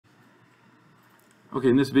Okay,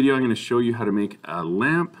 in this video I'm going to show you how to make a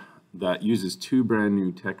lamp that uses two brand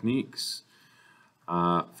new techniques.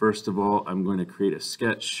 First of all, I'm going to create a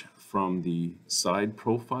sketch from the side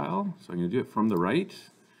profile. So I'm going to do it from the right,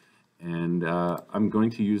 and I'm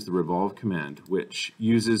going to use the revolve command, which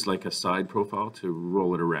uses like a side profile to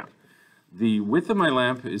roll it around. The width of my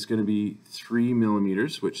lamp is going to be 3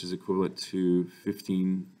 millimeters, which is equivalent to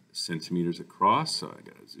 15 centimeters across. So I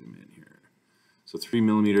got to zoom in here. So 3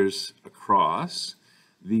 millimeters across.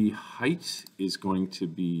 The height is going to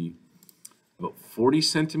be about 40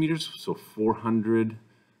 centimeters, so 400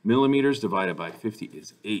 millimeters divided by 50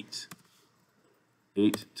 is 8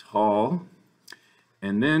 tall.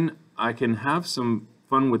 And then I can have some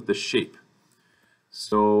fun with the shape.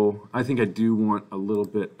 So I think I do want a little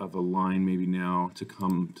bit of a line maybe now to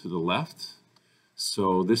come to the left.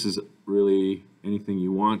 So this is really anything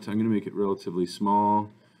you want. I'm going to make it relatively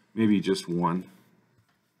small, maybe just one.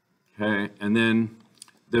 Okay, and then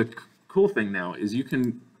the cool thing now is you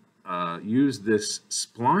can use this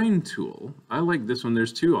spline tool. I like this one.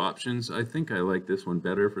 There's two options. I think I like this one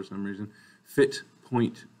better for some reason. Fit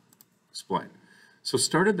point spline. So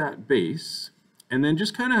start at that base and then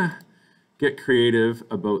just kind of get creative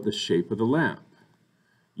about the shape of the lamp.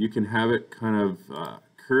 You can have it kind of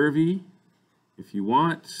curvy if you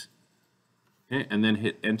want, okay, and then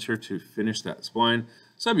hit enter to finish that spline.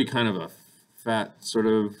 So that'd be kind of a fat sort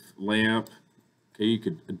of lamp. Okay, you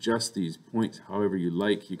could adjust these points however you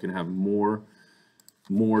like. You can have more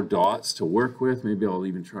dots to work with. Maybe I'll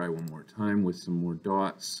even try one more time with some more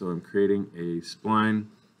dots. So I'm creating a spline,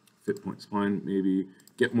 fit point spline. Maybe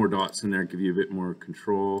get more dots in there, give you a bit more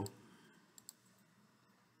control.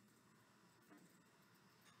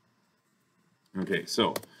 Okay,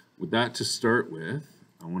 so with that to start with,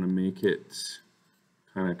 I want to make it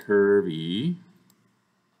kind of curvy.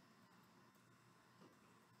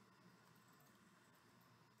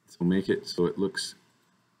 So make it so it looks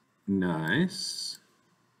nice.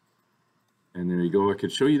 And there you go. I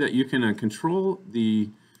could show you that you can control the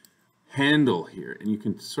handle here, and you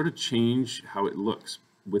can sort of change how it looks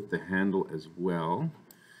with the handle as well.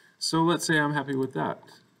 So let's say I'm happy with that.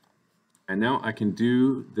 And now I can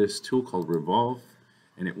do this tool called Revolve,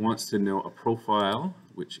 and it wants to know a profile,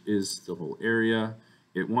 which is the whole area.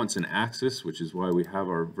 It wants an axis, which is why we have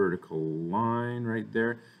our vertical line right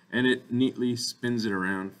there. And it neatly spins it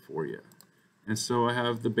around for you. And so I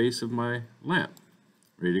have the base of my lamp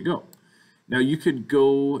ready to go. Now you could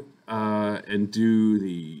go and do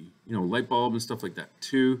the light bulb and stuff like that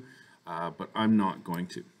too, but I'm not going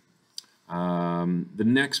to. The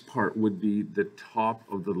next part would be the top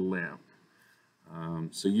of the lamp.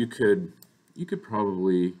 So you could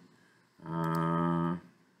probably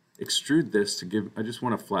extrude this to give. I just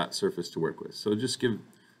want a flat surface to work with. So just give.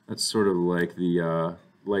 That's sort of like the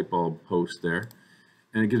light bulb post there,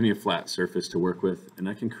 and it gives me a flat surface to work with, and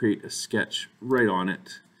I can create a sketch right on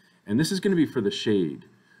it. And this is going to be for the shade,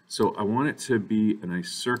 so I want it to be a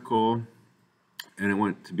nice circle, and I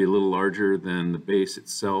want it to be a little larger than the base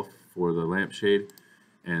itself for the lampshade.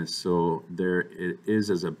 And so there it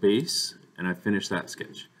is as a base, and I finished that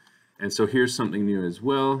sketch. And so here's something new as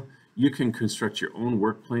well. You can construct your own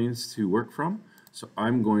work planes to work from. So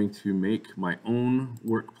I'm going to make my own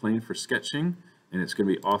work plane for sketching, and it's going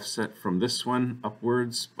to be offset from this one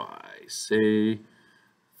upwards by, say,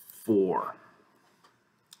 4.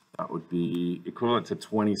 That would be equivalent to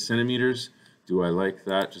 20 centimeters. Do I like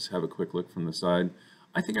that? Just have a quick look from the side.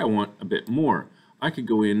 I think I want a bit more. I could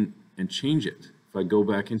go in and change it. If I go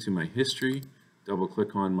back into my history, double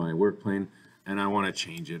click on my work plane, and I want to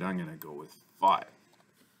change it, I'm going to go with 5.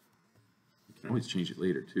 You can always change it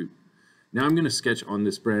later too. Now I'm going to sketch on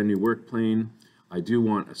this brand new work plane. I do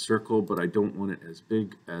want a circle, but I don't want it as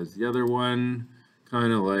big as the other one,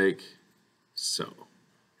 kind of like so.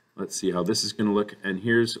 Let's see how this is going to look. And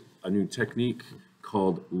here's a new technique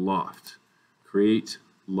called LOFT. Create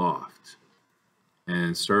LOFT.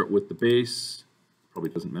 And start with the base. Probably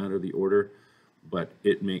doesn't matter the order, but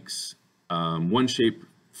it makes one shape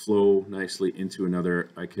flow nicely into another.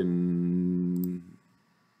 I can,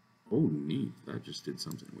 oh neat, that just did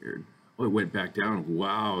something weird. Oh, it went back down.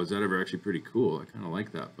 Wow, is that ever actually pretty cool? I kind of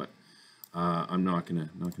like that, but I'm not gonna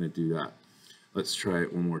do that. Let's try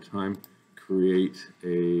it one more time. Create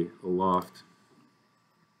a loft.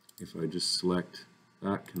 If I just select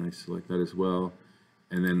that, can I select that as well?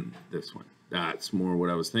 And then this one. That's more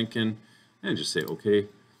what I was thinking. And just say okay.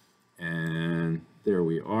 And there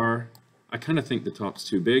we are. I kind of think the top's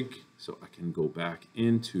too big, so I can go back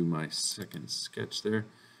into my second sketch there,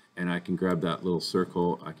 and I can grab that little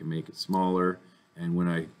circle. I can make it smaller, and when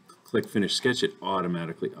I click finish sketch, it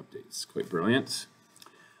automatically updates. Quite brilliant.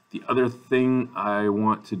 The other thing I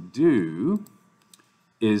want to do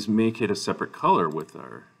is make it a separate color with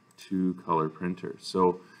our 2-color printer.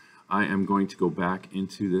 So I am going to go back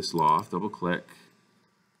into this loft, double click,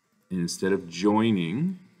 and instead of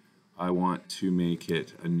joining, I want to make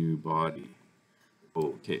it a new body.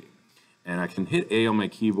 Okay, and I can hit A on my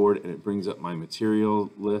keyboard and it brings up my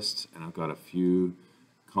material list, and I've got a few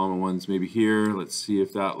common ones maybe here. Let's see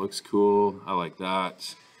if that looks cool. I like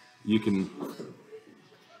that. You can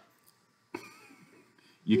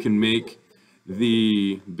make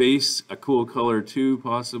the base a cool color too,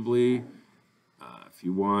 possibly. If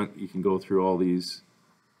you want, you can go through all these.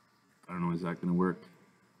 I don't know, is that going to work?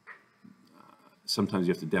 Sometimes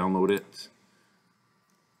you have to download it.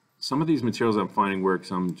 Some of these materials I'm finding work,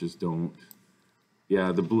 some just don't.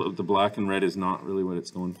 Yeah, the black and red is not really what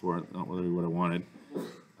it's going for, not really what I wanted.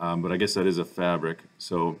 But I guess that is a fabric,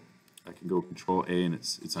 so I can go Control A and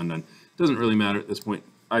it's undone. Doesn't really matter at this point.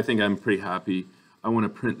 I think I'm pretty happy. I want to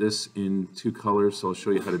print this in 2 colors, so I'll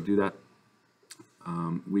show you how to do that.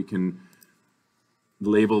 We can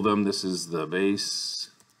label them. This is the base,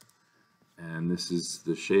 and this is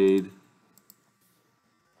the shade.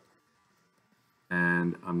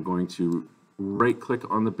 And I'm going to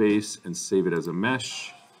right-click on the base and save it as a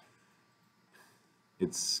mesh.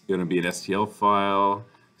 It's going to be an STL file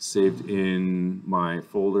saved in my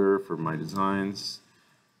folder for my designs.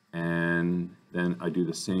 And then I do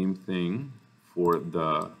the same thing for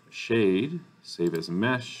the shade, save as a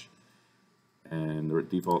mesh, and the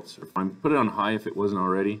defaults are fine. Put it on high if it wasn't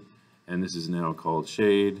already, and this is now called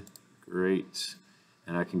shade. Great.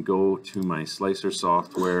 And I can go to my slicer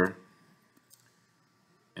software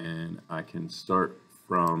and I can start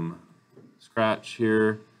from scratch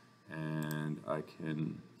here, and I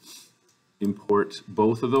can import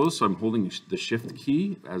both of those. So I'm holding the shift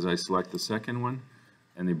key as I select the second one,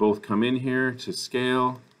 and they both come in here to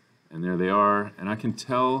scale, and there they are. And I can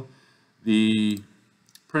tell the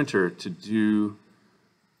printer to do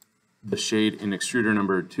the shade in extruder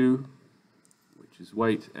number 2, which is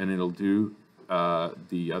white, and it'll do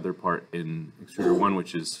the other part in extruder 1,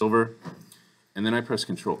 which is silver. And then I press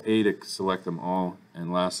Control A to select them all, and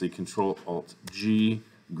lastly Control Alt G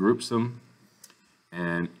groups them.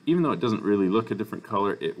 And even though it doesn't really look a different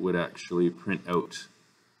color, it would actually print out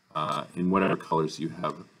in whatever colors you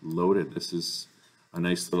have loaded. This is a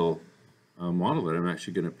nice little model that I'm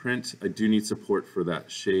actually going to print. I do need support for that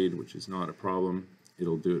shade, which is not a problem.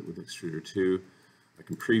 It'll do it with extruder 2. I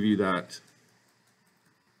can preview that.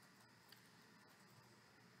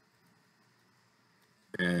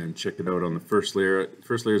 And check it out on the first layer.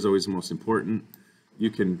 First layer is always the most important.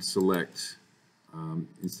 You can select,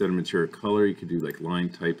 instead of material color, you could do like line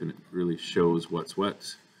type, and it really shows what's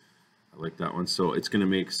what. I like that one. So it's going to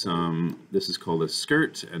make some, this is called a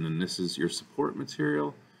skirt, and then this is your support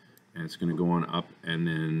material, and it's going to go on up and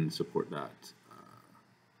then support that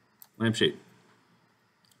lampshade.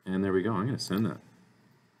 And there we go. I'm going to send that.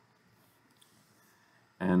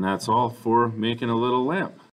 And that's all for making a little lamp.